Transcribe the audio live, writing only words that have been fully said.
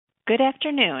Good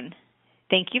afternoon.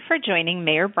 Thank you for joining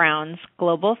Mayor Brown's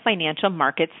Global Financial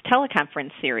Markets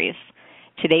teleconference series.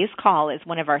 Today's call is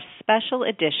one of our special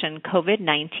edition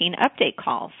COVID-19 update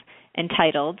calls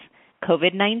entitled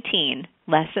COVID-19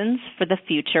 Lessons for the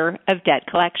Future of Debt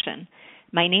Collection.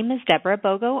 My name is Debra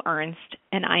Bogo-Ernst,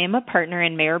 and I am a partner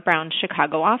in Mayor Brown's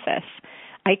Chicago office.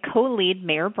 I co-lead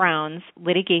Mayor Brown's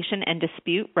litigation and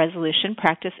dispute resolution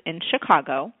practice in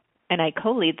Chicago, and I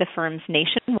co-lead the firm's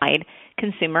nationwide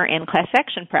consumer and class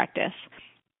action practice.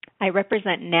 I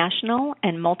represent national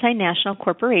and multinational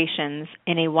corporations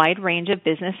in a wide range of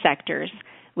business sectors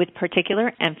with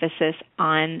particular emphasis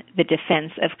on the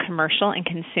defense of commercial and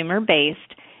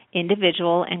consumer-based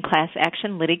individual and class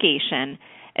action litigation,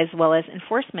 as well as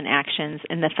enforcement actions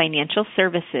in the financial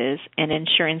services and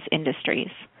insurance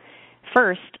industries.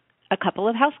 First, a couple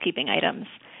of housekeeping items.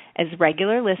 As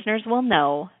regular listeners will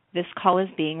know, this call is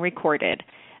being recorded.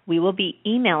 We will be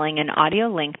emailing an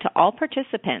audio link to all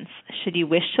participants should you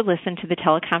wish to listen to the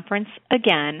teleconference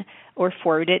again or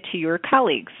forward it to your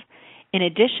colleagues. In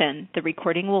addition, the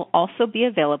recording will also be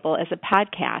available as a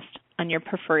podcast on your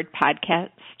preferred podcast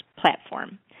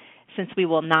platform. Since we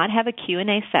will not have a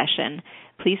Q&A session,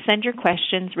 please send your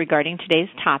questions regarding today's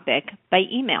topic by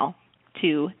email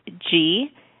to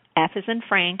F as in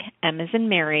Frank, M as in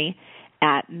Mary,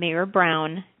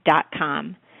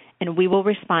 @mayorbrown.com, and we will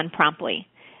respond promptly.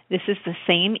 This is the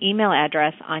same email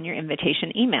address on your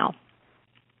invitation email.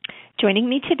 Joining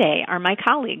me today are my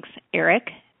colleagues, Eric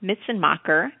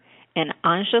Mitzenmacher and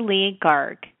Anjali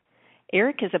Garg.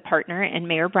 Eric is a partner in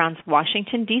Mayor Brown's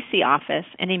Washington, D.C. office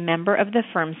and a member of the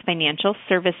firm's Financial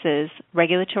Services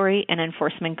Regulatory and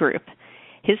Enforcement Group.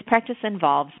 His practice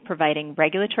involves providing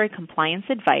regulatory compliance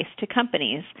advice to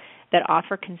companies that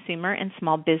offer consumer and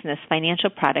small business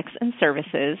financial products and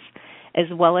services, as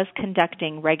well as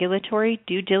conducting regulatory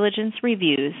due diligence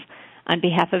reviews on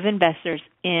behalf of investors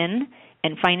in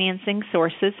and financing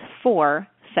sources for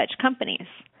such companies.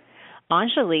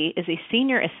 Anjali is a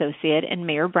senior associate in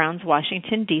Mayor Brown's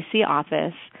Washington, D.C.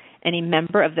 office and a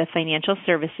member of the Financial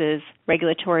Services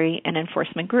Regulatory and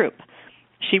Enforcement Group.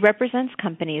 She represents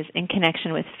companies in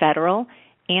connection with federal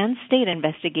and state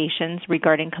investigations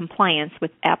regarding compliance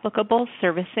with applicable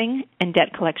servicing and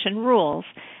debt collection rules,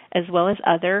 as well as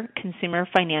other consumer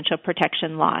financial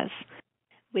protection laws.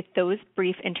 With those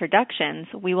brief introductions,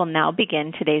 we will now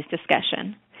begin today's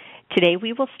discussion. Today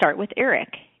we will start with Eric.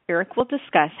 Eric will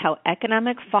discuss how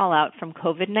economic fallout from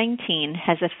COVID-19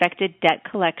 has affected debt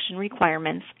collection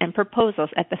requirements and proposals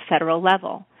at the federal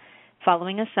level.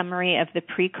 Following a summary of the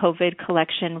pre-COVID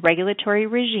collection regulatory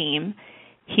regime,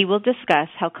 he will discuss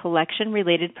how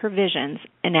collection-related provisions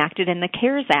enacted in the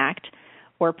CARES Act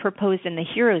or proposed in the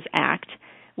HEROES Act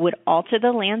would alter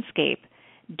the landscape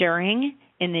during,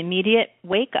 in the immediate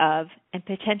wake of, and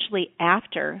potentially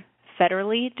after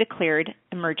federally declared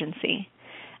emergency.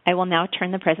 I will now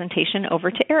turn the presentation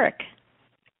over to Eric.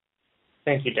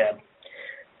 Thank you, Deb.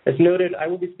 As noted, I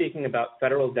will be speaking about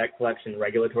federal debt collection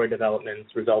regulatory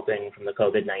developments resulting from the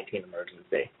COVID-19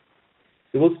 emergency.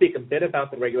 We will speak a bit about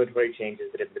the regulatory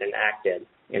changes that have been enacted,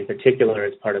 in particular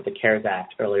as part of the CARES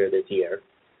Act earlier this year.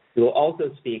 We will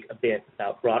also speak a bit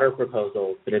about broader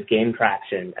proposals that have gained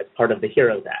traction as part of the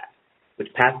HEROES Act,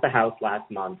 which passed the House last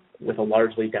month with a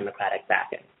largely Democratic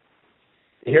backing.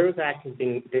 The HEROES Act has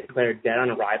been declared dead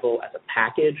on arrival as a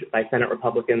package by Senate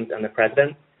Republicans and the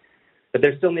President, but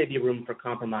there still may be room for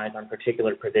compromise on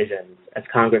particular provisions as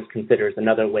Congress considers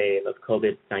another wave of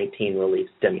COVID-19 relief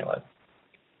stimulus.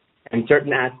 And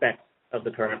certain aspects of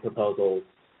the current proposals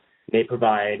may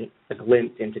provide a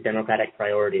glimpse into Democratic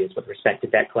priorities with respect to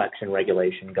debt collection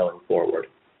regulation going forward.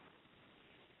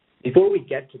 Before we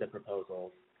get to the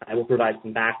proposals, I will provide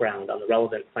some background on the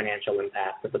relevant financial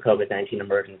impacts of the COVID-19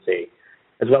 emergency,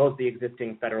 as well as the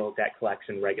existing federal debt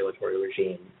collection regulatory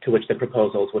regime to which the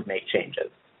proposals would make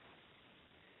changes.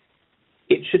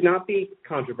 It should not be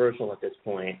controversial at this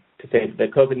point to say that the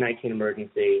COVID-19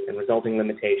 emergency and resulting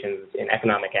limitations in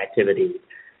economic activity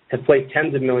have placed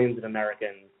tens of millions of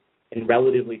Americans in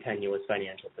relatively tenuous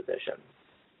financial positions.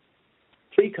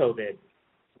 Pre-COVID,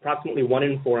 approximately 1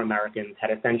 in 4 Americans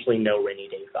had essentially no rainy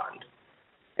day fund,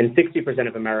 and 60%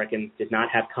 of Americans did not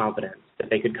have confidence that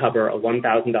they could cover a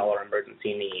 $1,000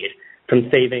 emergency need from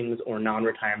savings or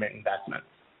non-retirement investments.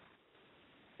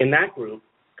 In that group,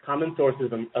 common sources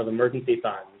of emergency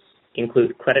funds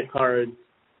include credit cards,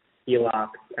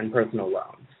 HELOCs, and personal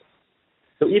loans.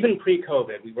 So even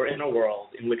pre-COVID, we were in a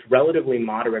world in which relatively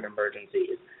moderate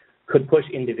emergencies could push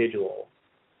individuals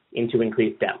into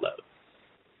increased debt loads.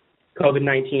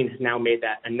 COVID-19 has now made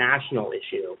that a national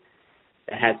issue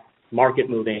that has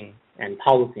market-moving and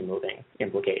policy-moving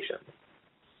implications.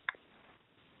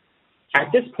 At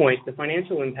this point, the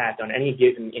financial impact on any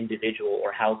given individual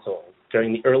or household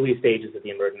during the early stages of the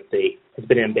emergency has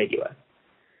been ambiguous.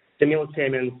 Stimulus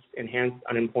payments, enhanced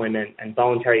unemployment, and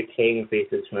voluntary pay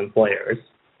increases from employers,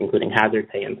 including hazard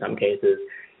pay in some cases,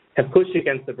 have pushed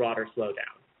against the broader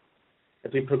slowdown.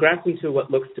 As we progress into what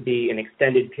looks to be an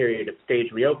extended period of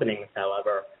staged reopenings,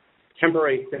 however,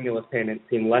 temporary stimulus payments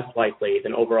seem less likely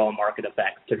than overall market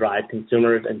effects to drive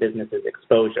consumers and businesses'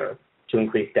 exposure to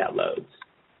increased debt loads.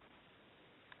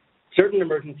 Certain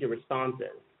emergency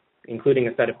responses, including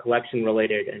a set of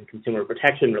collection-related and consumer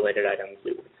protection-related items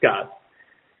we will discuss,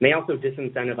 may also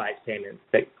disincentivize payments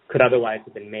that could otherwise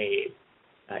have been made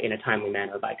in a timely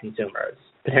manner by consumers,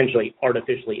 potentially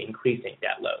artificially increasing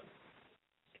debt loads.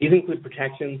 These include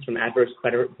protections from adverse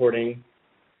credit reporting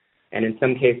and, in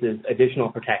some cases, additional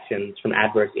protections from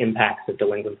adverse impacts of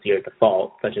delinquency or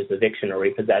default, such as eviction or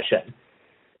repossession,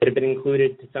 that have been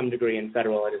included to some degree in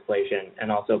federal legislation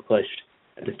and also pushed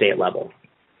at the state level.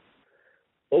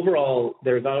 Overall,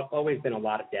 there's always been a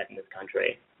lot of debt in this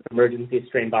country. Emergencies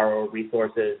strain borrower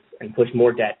resources and push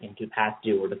more debt into past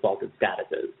due or defaulted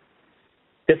statuses.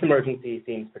 This emergency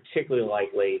seems particularly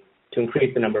likely to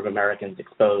increase the number of Americans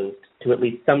exposed to at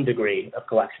least some degree of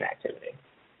collection activity.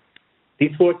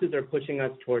 These forces are pushing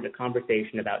us toward a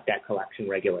conversation about debt collection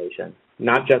regulation,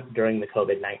 not just during the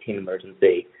COVID-19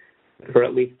 emergency, but for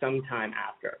at least some time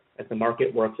after, as the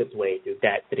market works its way through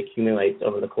debt that accumulates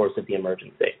over the course of the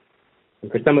emergency.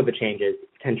 And for some of the changes,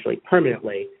 potentially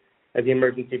permanently, as the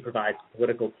emergency provides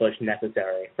political push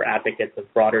necessary for advocates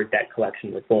of broader debt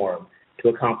collection reform to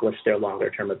accomplish their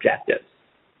longer-term objectives.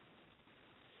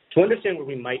 To understand where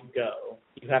we might go,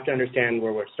 you have to understand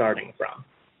where we're starting from.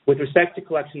 With respect to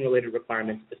collection-related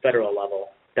requirements at the federal level,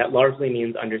 that largely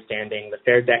means understanding the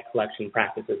Fair Debt Collection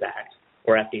Practices Act,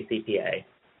 or FDCPA,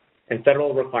 and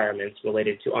federal requirements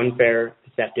related to unfair,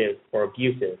 deceptive, or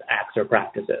abusive acts or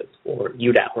practices, or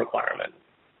UDAP requirements.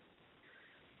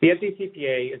 The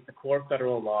FDCPA is the core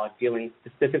federal law dealing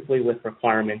specifically with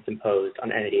requirements imposed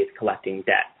on entities collecting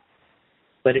debt.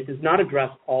 But it does not address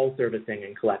all servicing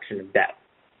and collection of debt.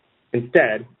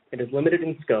 Instead, it is limited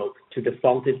in scope to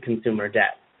defaulted consumer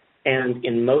debt, and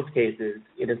in most cases,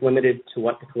 it is limited to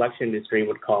what the collection industry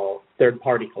would call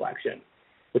third-party collection,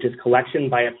 which is collection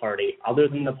by a party other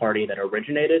than the party that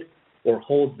originated or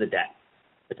holds the debt,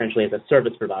 essentially as a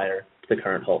service provider to the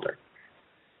current holder.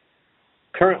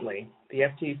 Currently, the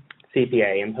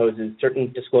FDCPA imposes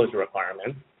certain disclosure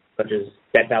requirements, such as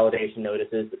debt validation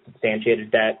notices that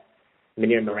substantiated debt,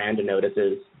 Miranda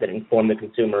notices that inform the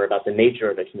consumer about the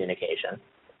nature of the communication.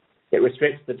 It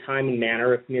restricts the time and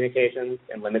manner of communications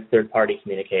and limits third-party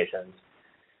communications.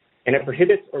 And it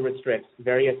prohibits or restricts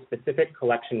various specific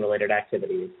collection-related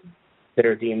activities that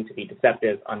are deemed to be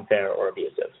deceptive, unfair, or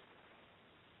abusive.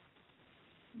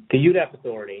 The UDAP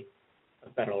authority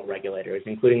of federal regulators,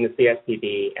 including the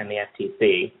CFPB and the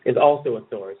FTC, is also a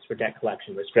source for debt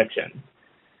collection restrictions,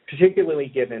 particularly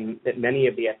given that many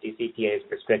of the FDCPA's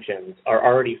restrictions are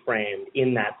already framed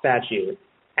in that statute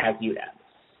as UDAP.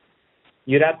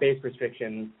 UDAP-based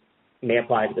restrictions may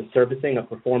apply to the servicing of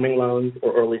performing loans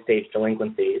or early-stage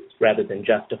delinquencies rather than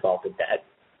just defaulted debt.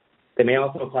 They may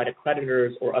also apply to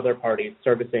creditors or other parties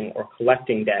servicing or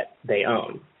collecting debt they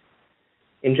own.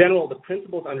 In general, the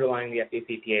principles underlying the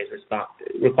FDCPA's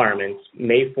requirements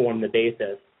may form the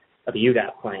basis of a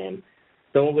UDAP claim,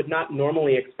 though one would not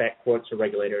normally expect courts or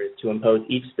regulators to impose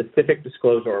each specific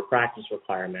disclosure or practice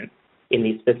requirement in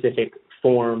the specific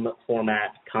form,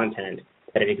 format, content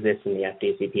that it exists in the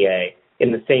FDCPA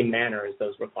in the same manner as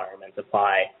those requirements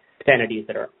apply to entities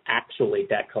that are actually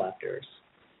debt collectors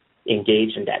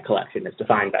engaged in debt collection as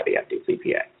defined by the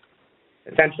FDCPA.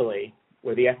 Essentially,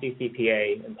 where the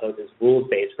FDCPA imposes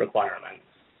rules-based requirements,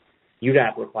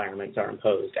 UDAP requirements are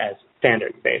imposed as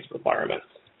standards-based requirements.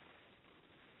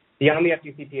 Beyond the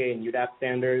FDCPA and UDAP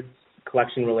standards,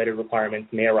 collection-related requirements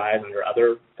may arise under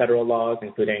other federal laws,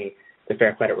 including the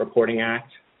Fair Credit Reporting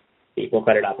Act, the Equal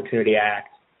Credit Opportunity Act,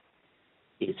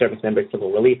 the Service Members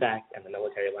Civil Relief Act, and the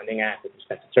Military Lending Act with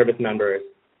respect to service members,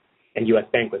 and U.S.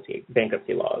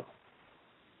 bankruptcy laws.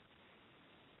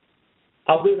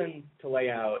 Other than to lay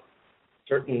out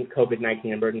certain COVID-19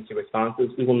 emergency responses,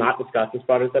 we will not discuss this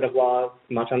broader set of laws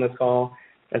much on this call,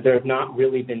 as there have not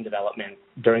really been developments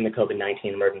during the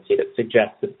COVID-19 emergency that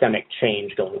suggest systemic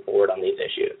change going forward on these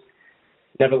issues.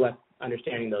 Nevertheless,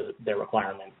 understanding their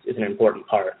requirements is an important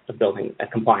part of building a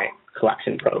compliant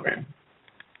collection program.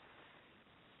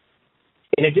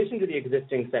 In addition to the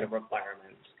existing set of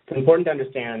requirements, it's important to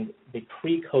understand the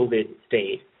pre-COVID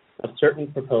state of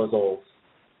certain proposals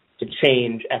to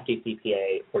change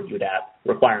FDCPA or UDAP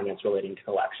requirements relating to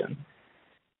collection.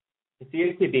 The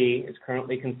CFPB is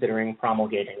currently considering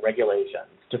promulgating regulations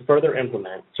to further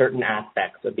implement certain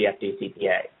aspects of the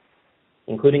FDCPA,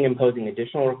 including imposing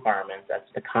additional requirements as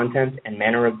to the content and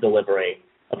manner of delivery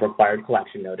of required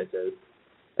collection notices,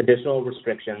 additional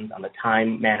restrictions on the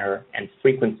time, manner, and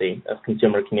frequency of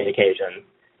consumer communication,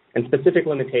 and specific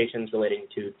limitations relating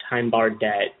to time-barred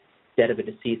debt, debt of a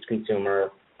deceased consumer,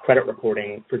 credit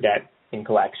reporting for debt in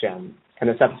collection, and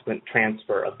the subsequent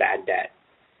transfer of bad debt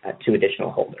to additional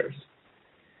holders.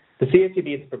 The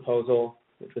CFPB's proposal,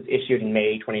 which was issued in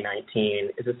May 2019,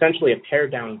 is essentially a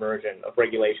pared-down version of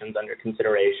regulations under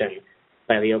consideration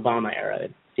by the Obama-era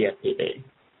CFPB.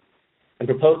 And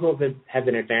proposals that have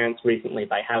been advanced recently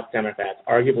by House Democrats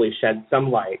arguably shed some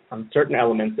light on certain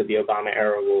elements of the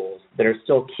Obama-era rules that are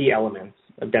still key elements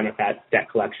of Democrats'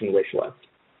 debt collection wish list.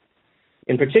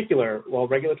 In particular, while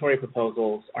regulatory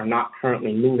proposals are not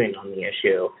currently moving on the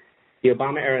issue, the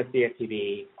Obama-era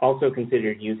CFPB also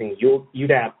considered using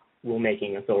UDAP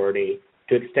rulemaking authority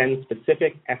to extend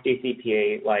specific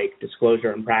FDCPA-like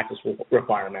disclosure and practice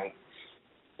requirements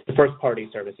to first-party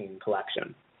servicing and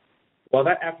collection. While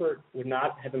that effort would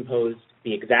not have imposed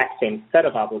the exact same set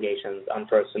of obligations on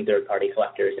first and third-party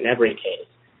collectors in every case,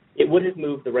 it would have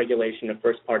moved the regulation of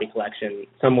first-party collection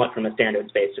somewhat from a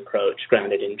standards-based approach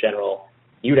grounded in general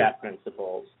UDAP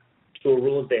principles to a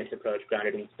rules-based approach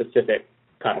grounded in specific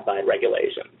codified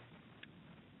regulations.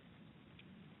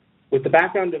 With the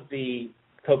background of the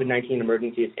COVID-19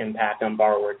 emergency's impact on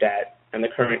borrower debt and the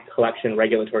current collection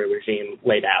regulatory regime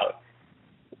laid out,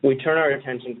 we turn our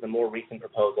attention to the more recent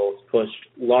proposals pushed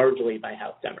largely by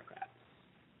House Democrats.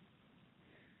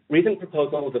 Recent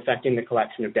proposals affecting the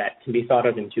collection of debt can be thought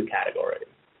of in two categories.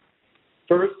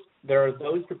 First, there are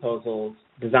those proposals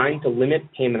designed to limit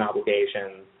payment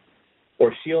obligations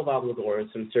or shield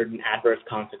obligors from certain adverse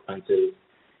consequences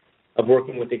of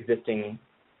working with existing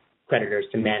creditors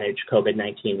to manage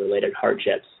COVID-19 related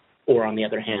hardships, or on the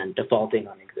other hand, defaulting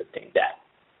on existing debt.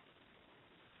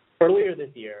 Earlier this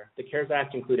year, the CARES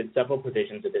Act included several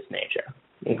provisions of this nature,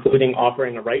 including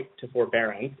offering a right to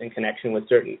forbearance in connection with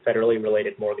certain federally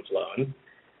related mortgage loans,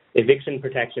 eviction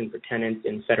protection for tenants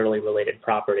in federally related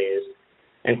properties,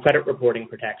 and credit reporting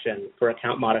protection for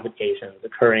account modifications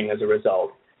occurring as a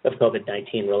result of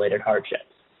COVID-19 related hardships.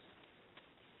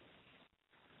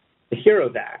 The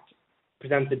HEROES Act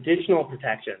presents additional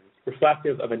protections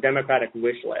reflective of a Democratic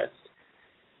wish list,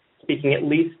 speaking at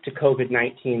least to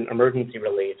COVID-19 emergency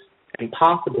relief and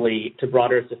possibly to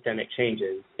broader systemic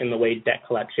changes in the way debt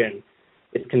collection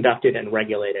is conducted and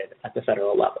regulated at the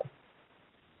federal level.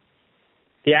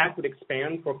 The Act would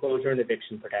expand foreclosure and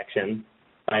eviction protection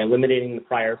by eliminating the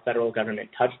prior federal government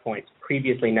touch points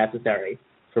previously necessary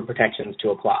for protections to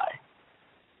apply.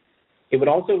 It would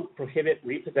also prohibit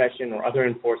repossession or other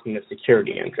enforcement of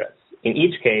security interests. In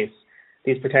each case,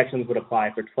 these protections would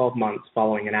apply for 12 months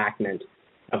following enactment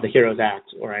of the HEROES Act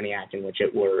or any act in which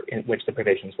the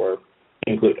provisions were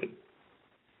included.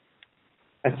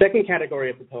 A second category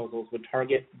of proposals would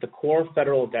target the core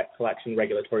federal debt collection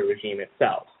regulatory regime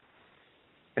itself,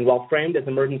 and while framed as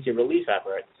emergency relief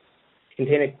efforts,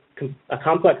 contain a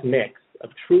complex mix of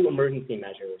true emergency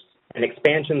measures and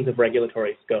expansions of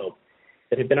regulatory scope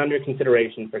that have been under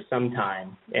consideration for some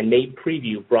time and may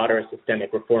preview broader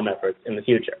systemic reform efforts in the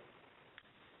future.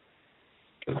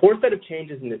 The core set of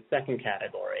changes in this second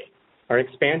category are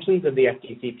expansions of the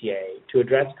FDCPA to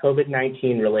address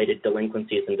COVID-19 related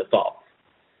delinquencies and defaults.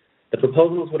 The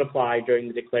proposals would apply during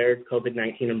the declared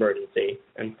COVID-19 emergency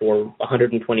and for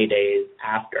 120 days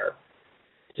after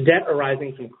to debt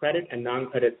arising from credit and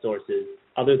non-credit sources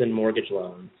other than mortgage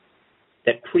loans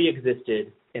that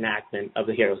pre-existed enactment of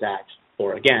the HEROES Act,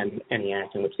 or again, any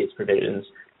act in which these provisions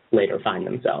later find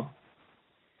themselves.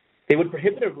 They would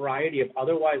prohibit a variety of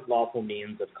otherwise lawful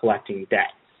means of collecting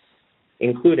debt,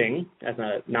 including, as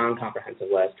a non-comprehensive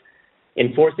list,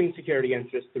 enforcing security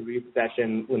interest through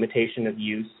repossession, limitation of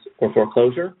use, or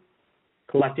foreclosure,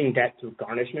 collecting debt through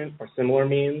garnishment or similar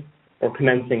means, or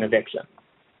commencing eviction.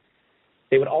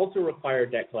 They would also require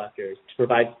debt collectors to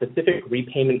provide specific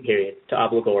repayment periods to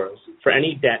obligors for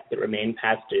any debt that remained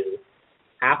past due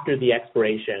after the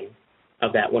expiration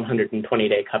of that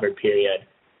 120-day covered period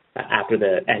after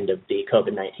the end of the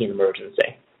COVID-19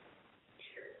 emergency.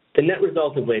 The net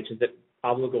result of which is that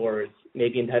obligors may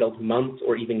be entitled to months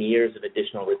or even years of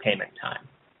additional repayment time.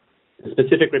 The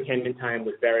specific repayment time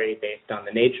would vary based on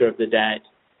the nature of the debt.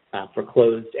 For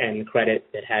closed-end credit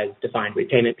that has defined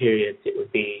repayment periods, it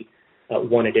would be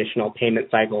one additional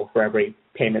payment cycle for every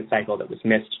payment cycle that was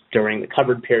missed during the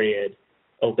covered period.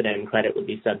 Open-end credit would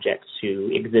be subject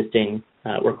to existing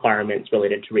requirements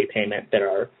related to repayment that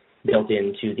are built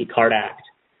into the CARD Act.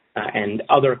 and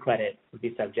other credit would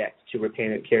be subject to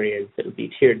repayment periods that would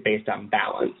be tiered based on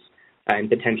balance and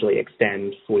potentially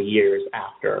extend for years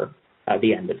after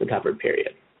the end of the covered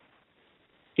period.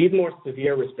 These more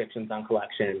severe restrictions on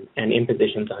collection and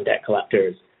impositions on debt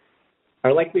collectors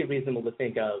are likely reasonable to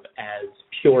think of as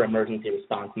pure emergency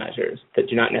response measures that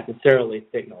do not necessarily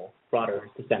signal broader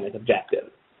systemic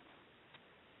objectives.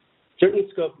 Certain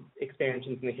scope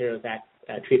expansions in the HEROES Act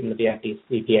treatment of the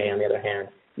FDCPA, on the other hand,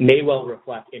 may well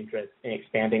reflect interest in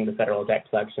expanding the federal debt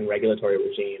collection regulatory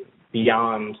regime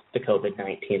beyond the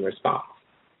COVID-19 response,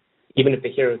 even if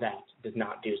the HEROES Act does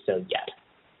not do so yet.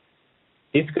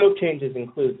 These scope changes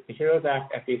include the HEROES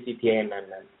Act FDCPA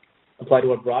amendment apply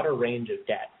to a broader range of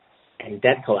debt and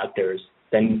debt collectors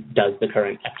than does the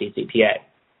current FDCPA.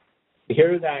 The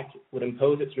HEROES Act would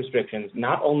impose its restrictions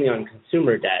not only on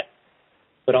consumer debt,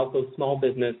 but also small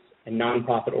business and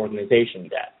nonprofit organization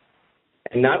debt,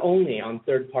 and not only on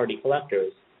third-party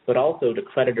collectors, but also to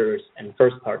creditors and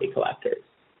first-party collectors.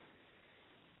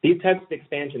 These types of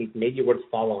expansions may be worth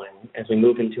following as we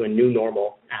move into a new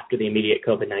normal after the immediate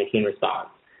COVID-19 response,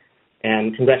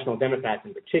 and congressional Democrats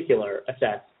in particular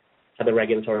assess how the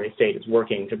regulatory state is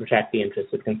working to protect the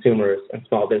interests of consumers and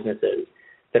small businesses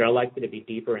that are likely to be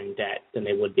deeper in debt than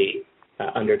they would be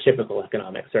under typical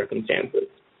economic circumstances.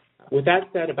 With that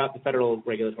said about the federal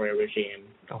regulatory regime,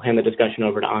 I'll hand the discussion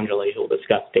over to Anjali, who will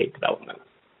discuss state developments.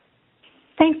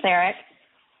 Thanks, Eric.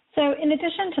 So in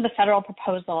addition to the federal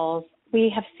proposals,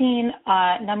 we have seen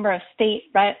a number of state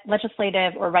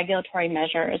legislative or regulatory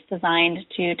measures designed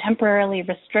to temporarily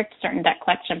restrict certain debt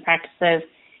collection practices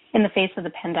in the face of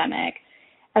the pandemic.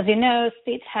 As you know,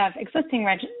 states have existing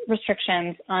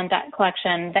restrictions on debt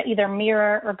collection that either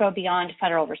mirror or go beyond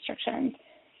federal restrictions.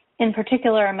 In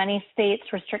particular, many states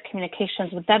restrict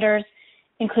communications with debtors,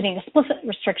 including explicit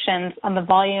restrictions on the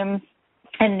volume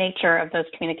and nature of those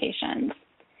communications.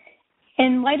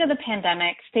 In light of the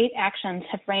pandemic, state actions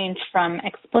have ranged from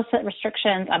explicit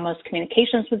restrictions on most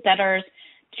communications with debtors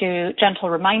to gentle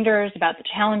reminders about the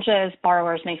challenges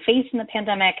borrowers may face in the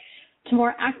pandemic to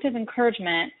more active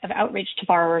encouragement of outreach to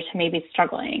borrowers who may be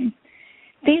struggling.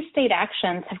 These state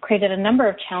actions have created a number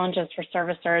of challenges for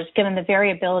servicers given the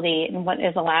variability in what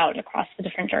is allowed across the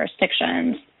different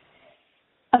jurisdictions.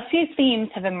 A few themes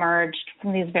have emerged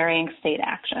from these varying state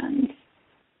actions.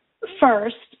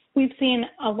 First, we've seen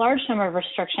a large number of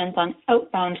restrictions on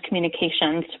outbound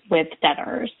communications with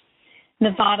debtors.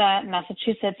 Nevada,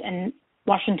 Massachusetts, and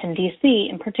Washington, D.C.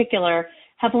 in particular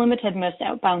have limited most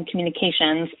outbound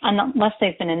communications unless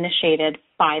they've been initiated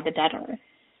by the debtor.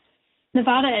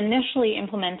 Nevada initially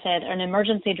implemented an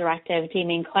emergency directive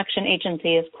deeming collection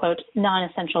agencies, quote,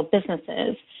 non-essential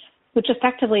businesses, which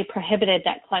effectively prohibited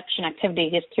debt collection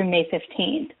activities through May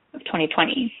 15th of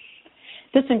 2020.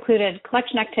 This included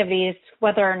collection activities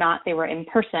whether or not they were in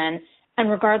person, and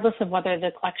regardless of whether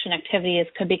the collection activities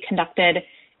could be conducted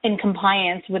in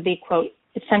compliance with the, quote,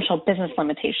 essential business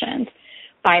limitations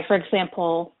by, for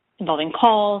example, involving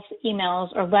calls, emails,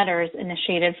 or letters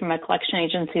initiated from a collection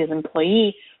agency's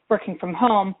employee working from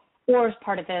home or as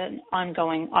part of an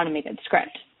ongoing automated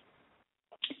script.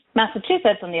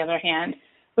 Massachusetts, on the other hand,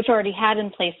 which already had in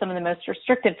place some of the most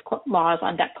restrictive laws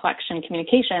on debt collection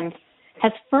communications,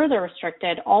 has further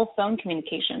restricted all phone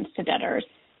communications to debtors,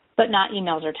 but not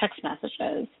emails or text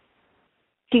messages.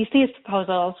 DC's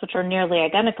proposals, which are nearly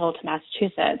identical to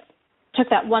Massachusetts, took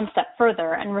that one step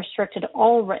further and restricted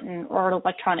all written or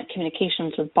electronic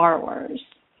communications with borrowers.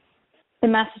 The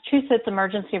Massachusetts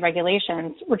emergency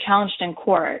regulations were challenged in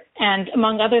court, and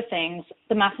among other things,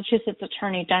 the Massachusetts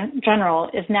Attorney General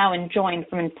is now enjoined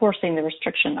from enforcing the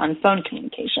restriction on phone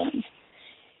communications.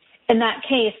 In that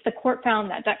case, the court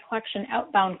found that debt collection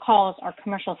outbound calls are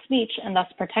commercial speech and thus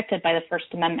protected by the First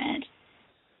Amendment.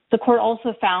 The court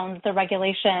also found the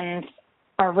regulations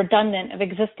are redundant of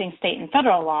existing state and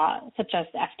federal law, such as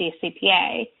the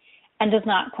FDCPA, and does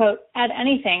not, quote, add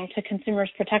anything to consumers'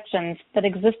 protections that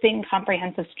existing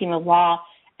comprehensive scheme of law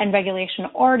and regulation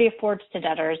already affords to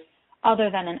debtors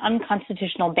other than an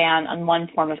unconstitutional ban on one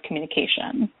form of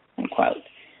communication, unquote.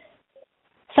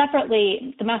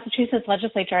 Separately, the Massachusetts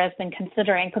legislature has been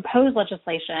considering proposed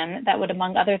legislation that would,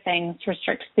 among other things,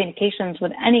 restrict communications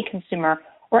with any consumer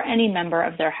or any member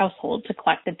of their household to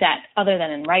collect the debt other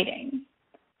than in writing.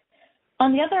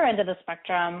 On the other end of the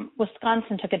spectrum,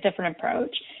 Wisconsin took a different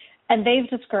approach, and they've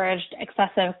discouraged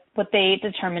excessive, what they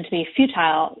determined to be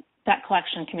futile debt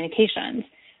collection communications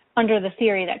under the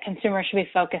theory that consumers should be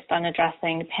focused on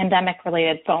addressing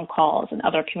pandemic-related phone calls and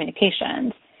other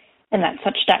communications, and that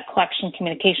such debt collection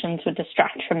communications would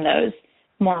distract from those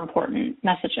more important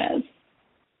messages.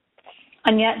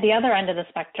 And yet, the other end of the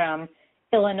spectrum,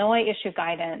 Illinois issued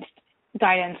guidance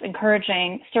guidance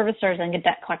encouraging servicers and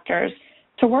debt collectors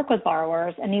to work with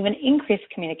borrowers and even increase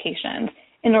communications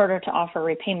in order to offer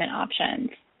repayment options.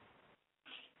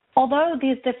 Although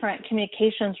these different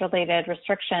communications-related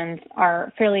restrictions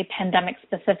are fairly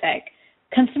pandemic-specific,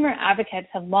 consumer advocates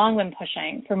have long been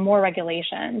pushing for more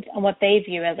regulations on what they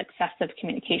view as excessive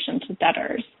communications with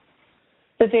debtors.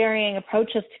 The varying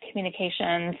approaches to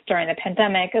communications during the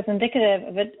pandemic is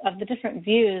indicative of the different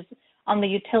views on the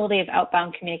utility of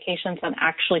outbound communications on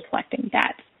actually collecting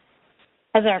debt.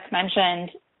 As Eric mentioned,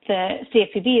 the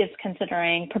CFPB is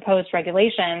considering proposed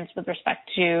regulations with respect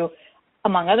to,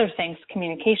 among other things,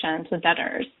 communications with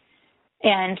debtors.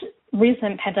 And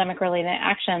recent pandemic-related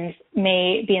actions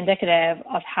may be indicative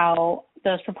of how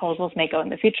those proposals may go in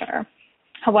the future.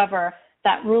 However,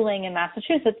 that ruling in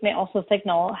Massachusetts may also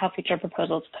signal how future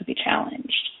proposals could be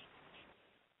challenged.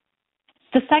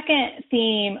 The second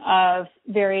theme of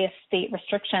various state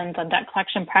restrictions on debt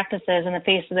collection practices in the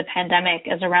face of the pandemic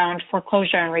is around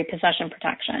foreclosure and repossession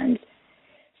protections.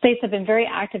 States have been very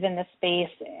active in this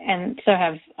space, and so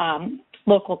have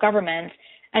local governments,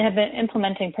 and have been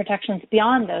implementing protections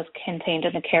beyond those contained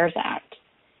in the CARES Act.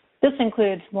 This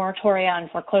includes moratoria on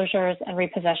foreclosures and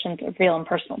repossessions of real and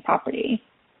personal property.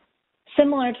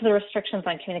 Similar to the restrictions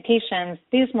on communications,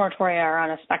 these moratoria are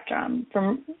on a spectrum,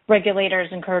 from regulators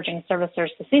encouraging servicers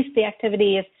to cease the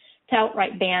activities to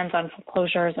outright bans on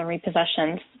foreclosures and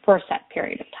repossessions for a set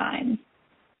period of time.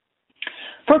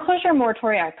 Foreclosure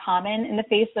moratoria are common in the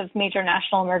face of major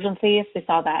national emergencies. We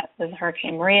saw that with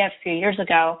Hurricane Maria a few years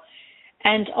ago.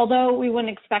 And although we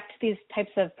wouldn't expect these types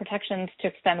of protections to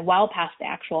extend well past the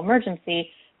actual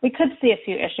emergency, we could see a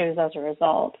few issues as a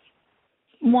result.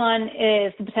 One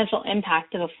is the potential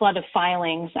impact of a flood of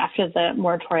filings after the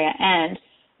moratoria end,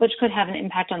 which could have an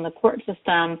impact on the court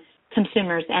system,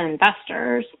 consumers, and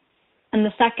investors. And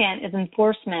the second is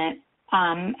enforcement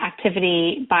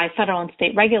activity by federal and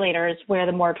state regulators where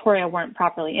the moratoria weren't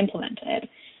properly implemented. It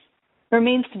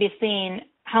remains to be seen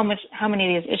how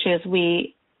many of these issues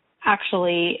we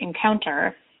actually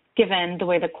encounter, given the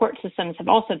way the court systems have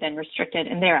also been restricted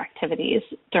in their activities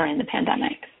during the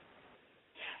pandemic.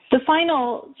 The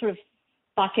final sort of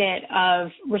bucket of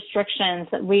restrictions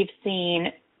that we've seen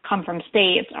come from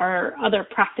states are other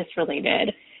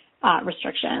practice-related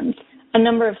restrictions. A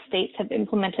number of states have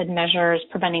implemented measures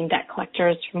preventing debt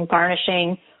collectors from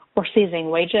garnishing or seizing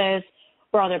wages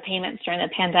or other payments during the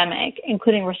pandemic,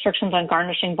 including restrictions on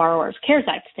garnishing borrowers' CARES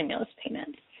Act stimulus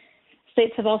payments.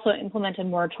 States have also implemented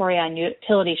moratoria on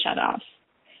utility shutoffs.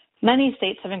 Many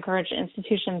states have encouraged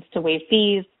institutions to waive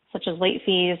fees, such as late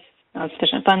fees,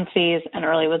 insufficient funds fees, and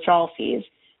early withdrawal fees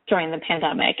during the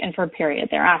pandemic and for a period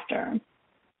thereafter.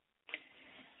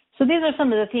 So these are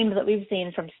some of the themes that we've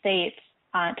seen from states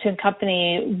to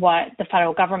accompany what the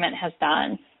federal government has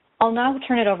done. I'll now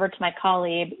turn it over to my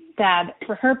colleague, Deb,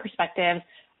 for her perspective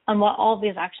on what all of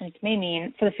these actions may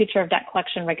mean for the future of debt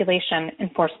collection regulation,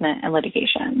 enforcement, and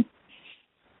litigation.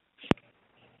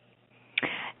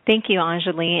 Thank you,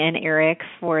 Anjali and Eric,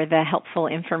 for the helpful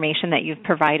information that you've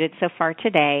provided so far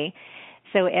today.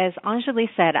 So as Anjali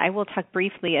said, I will talk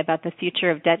briefly about the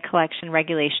future of debt collection,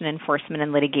 regulation, enforcement,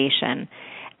 and litigation.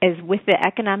 As with the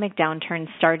economic downturn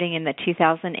starting in the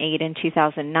 2008 and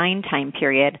 2009 time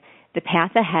period, the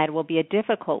path ahead will be a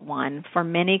difficult one for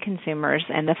many consumers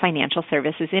and the financial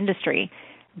services industry.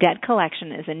 Debt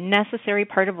collection is a necessary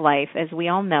part of life, as we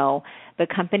all know, but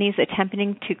companies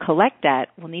attempting to collect debt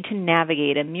will need to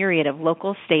navigate a myriad of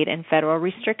local, state, and federal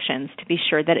restrictions to be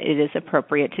sure that it is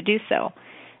appropriate to do so.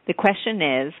 The question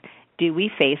is, do we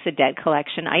face a debt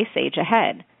collection ice age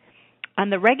ahead? On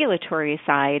the regulatory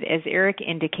side, as Eric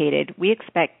indicated, we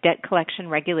expect debt collection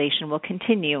regulation will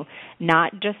continue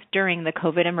not just during the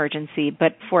COVID emergency,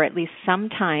 but for at least some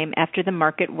time after the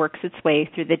market works its way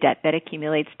through the debt that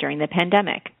accumulates during the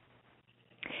pandemic.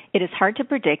 It is hard to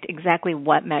predict exactly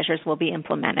what measures will be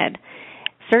implemented.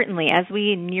 Certainly, as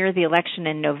we near the election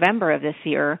in November of this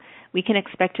year, we can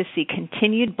expect to see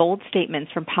continued bold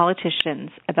statements from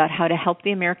politicians about how to help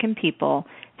the American people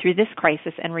through this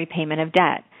crisis and repayment of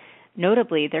debt.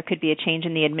 Notably, there could be a change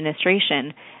in the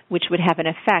administration, which would have an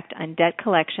effect on debt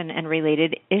collection and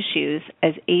related issues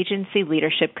as agency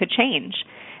leadership could change.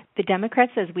 The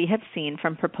Democrats, as we have seen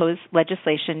from proposed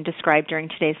legislation described during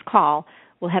today's call,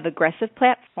 will have aggressive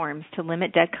platforms to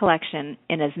limit debt collection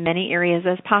in as many areas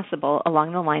as possible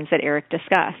along the lines that Eric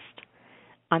discussed.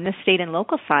 On the state and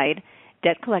local side,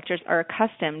 debt collectors are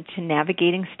accustomed to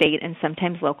navigating state and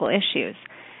sometimes local issues.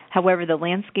 However, the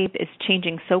landscape is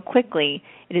changing so quickly,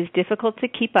 it is difficult to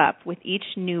keep up with each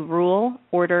new rule,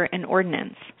 order, and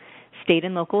ordinance. State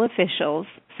and local officials,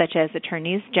 such as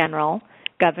attorneys general,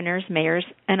 governors, mayors,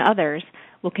 and others,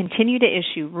 will continue to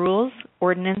issue rules,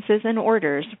 ordinances, and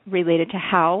orders related to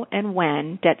how and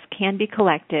when debts can be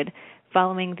collected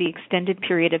following the extended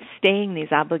period of staying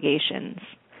these obligations.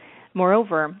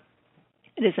 Moreover,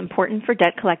 it is important for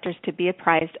debt collectors to be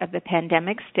apprised of the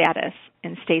pandemic status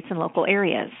in states and local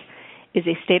areas. Is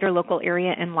a state or local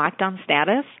area in lockdown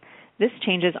status? This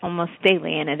changes almost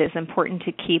daily, and it is important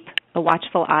to keep a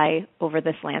watchful eye over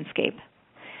this landscape.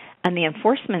 On the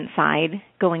enforcement side,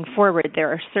 going forward,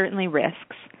 there are certainly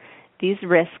risks. These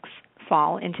risks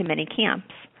fall into many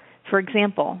camps. For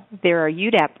example, there are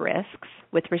UDAP risks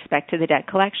with respect to the debt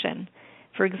collection.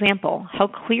 For example, how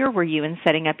clear were you in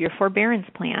setting up your forbearance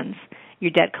plans,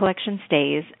 your debt collection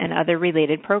stays, and other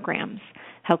related programs?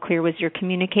 How clear was your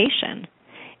communication?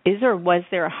 Is or was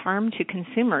there a harm to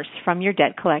consumers from your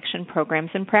debt collection programs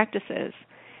and practices?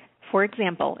 For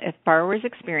example, if borrowers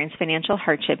experience financial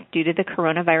hardship due to the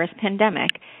coronavirus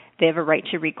pandemic, they have a right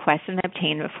to request and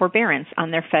obtain a forbearance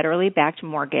on their federally backed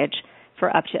mortgage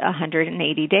for up to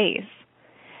 180 days.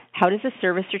 How does a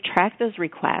servicer track those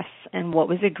requests and what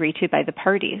was agreed to by the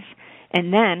parties?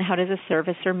 And then how does a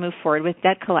servicer move forward with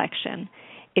debt collection?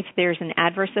 If there's an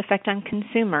adverse effect on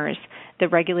consumers, the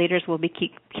regulators will be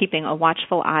keeping a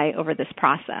watchful eye over this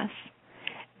process.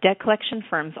 Debt collection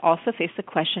firms also face the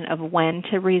question of when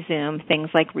to resume things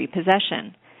like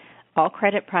repossession. All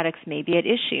credit products may be at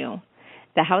issue.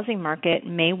 The housing market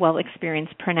may well experience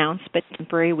pronounced but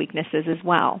temporary weaknesses as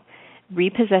well.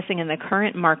 Repossessing in the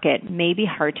current market may be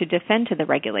hard to defend to the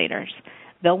regulators.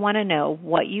 They'll want to know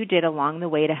what you did along the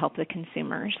way to help the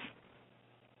consumers.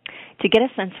 To get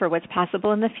a sense for what's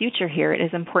possible in the future here, it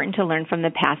is important to learn from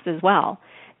the past as well.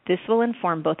 This will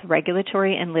inform both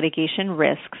regulatory and litigation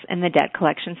risks in the debt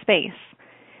collection space.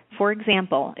 For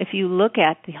example, if you look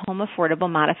at the Home Affordable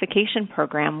Modification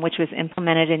Program, which was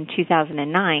implemented in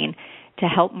 2009 to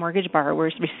help mortgage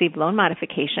borrowers receive loan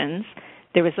modifications,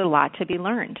 there was a lot to be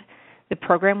learned. The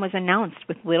program was announced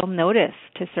with little notice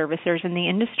to servicers in the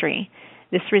industry.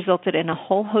 This resulted in a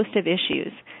whole host of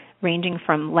issues, ranging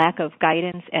from lack of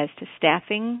guidance as to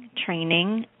staffing,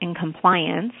 training, and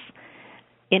compliance,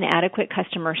 inadequate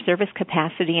customer service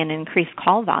capacity and increased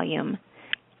call volume,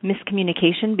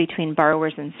 miscommunication between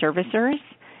borrowers and servicers,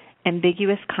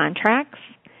 ambiguous contracts,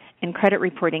 and credit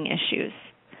reporting issues.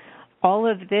 All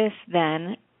of this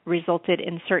then resulted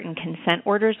in certain consent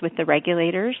orders with the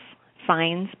regulators,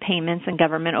 fines, payments, and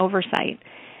government oversight.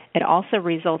 It also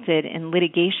resulted in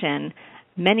litigation,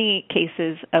 many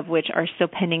cases of which are still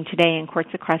pending today in courts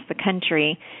across the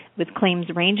country, with claims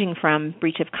ranging from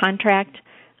breach of contract,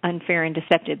 unfair and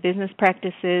deceptive business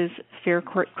practices, fair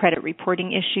credit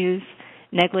reporting issues,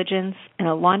 negligence, and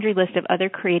a laundry list of other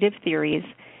creative theories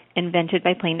invented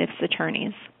by plaintiffs'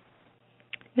 attorneys.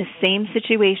 The same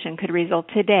situation could result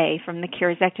today from the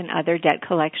CARES Act and other debt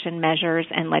collection measures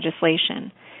and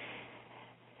legislation.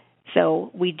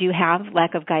 So we do have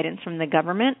lack of guidance from the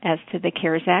government as to the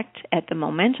CARES Act at the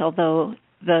moment, although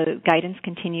the guidance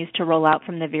continues to roll out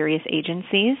from the various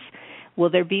agencies. Will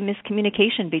there be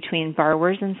miscommunication between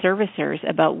borrowers and servicers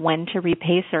about when to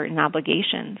repay certain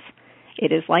obligations?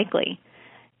 It is likely.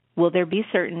 Will there be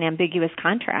certain ambiguous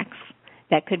contracts?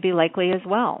 That could be likely as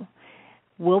well.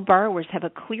 Will borrowers have a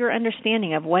clear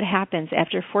understanding of what happens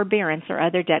after forbearance or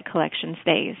other debt collection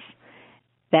stays?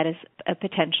 That is a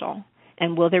potential.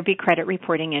 And will there be credit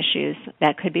reporting issues?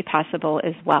 That could be possible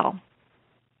as well.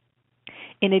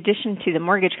 In addition to the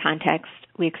mortgage context,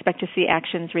 we expect to see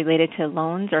actions related to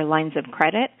loans or lines of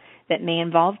credit that may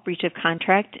involve breach of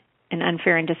contract and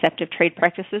unfair and deceptive trade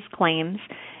practices claims,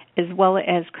 as well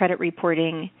as credit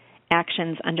reporting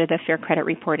actions under the Fair Credit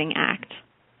Reporting Act.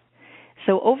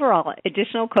 So overall,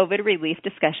 additional COVID relief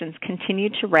discussions continue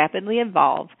to rapidly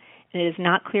evolve, and it is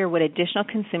not clear what additional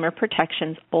consumer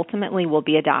protections ultimately will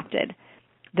be adopted.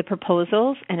 The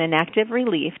proposals and enacted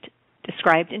relief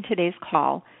described in today's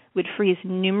call would freeze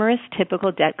numerous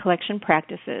typical debt collection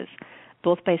practices,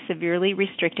 both by severely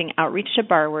restricting outreach to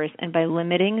borrowers and by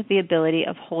limiting the ability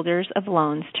of holders of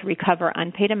loans to recover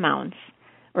unpaid amounts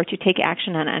or to take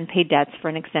action on unpaid debts for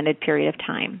an extended period of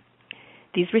time.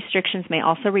 These restrictions may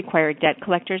also require debt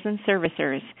collectors and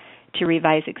servicers to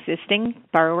revise existing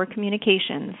borrower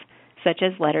communications, such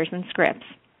as letters and scripts.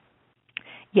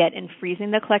 Yet in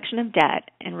freezing the collection of debt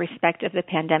in respect of the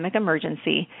pandemic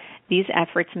emergency, these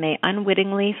efforts may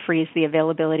unwittingly freeze the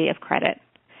availability of credit.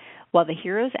 While the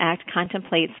HEROES Act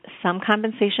contemplates some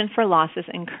compensation for losses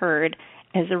incurred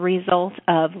as a result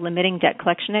of limiting debt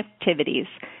collection activities,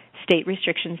 state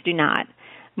restrictions do not.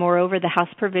 Moreover, the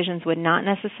House provisions would not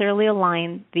necessarily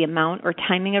align the amount or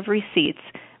timing of receipts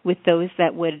with those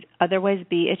that would otherwise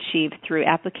be achieved through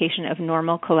application of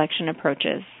normal collection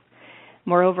approaches.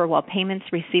 Moreover, while payments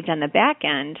received on the back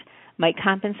end might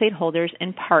compensate holders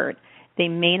in part, they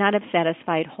may not have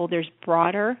satisfied holders'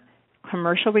 broader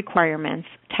commercial requirements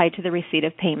tied to the receipt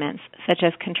of payments, such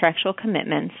as contractual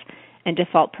commitments and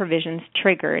default provisions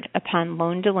triggered upon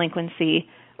loan delinquency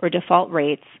or default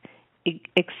rates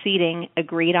exceeding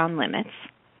agreed-on limits.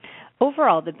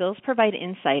 Overall, the bills provide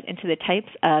insight into the types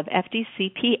of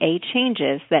FDCPA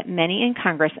changes that many in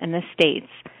Congress and the states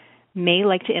may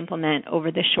like to implement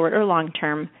over the short or long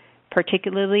term,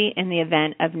 particularly in the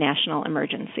event of national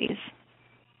emergencies.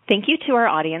 Thank you to our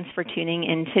audience for tuning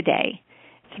in today.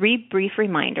 3 brief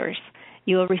reminders.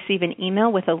 You will receive an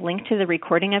email with a link to the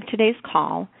recording of today's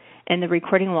call, and the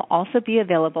recording will also be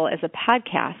available as a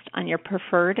podcast on your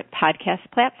preferred podcast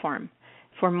platform.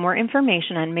 For more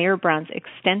information on Mayor Brown's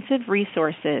extensive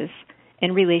resources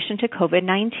in relation to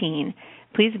COVID-19,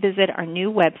 please visit our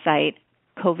new website,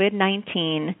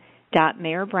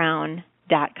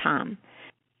 covid19.mayorbrown.com.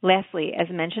 Lastly, as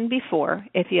mentioned before,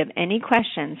 if you have any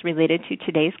questions related to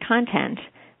today's content,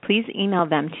 please email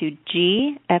them to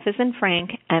G, F as in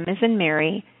Frank, M as in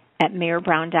Mary,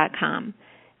 @mayorbrown.com.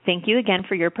 Thank you again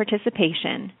for your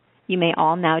participation. You may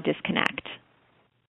all now disconnect.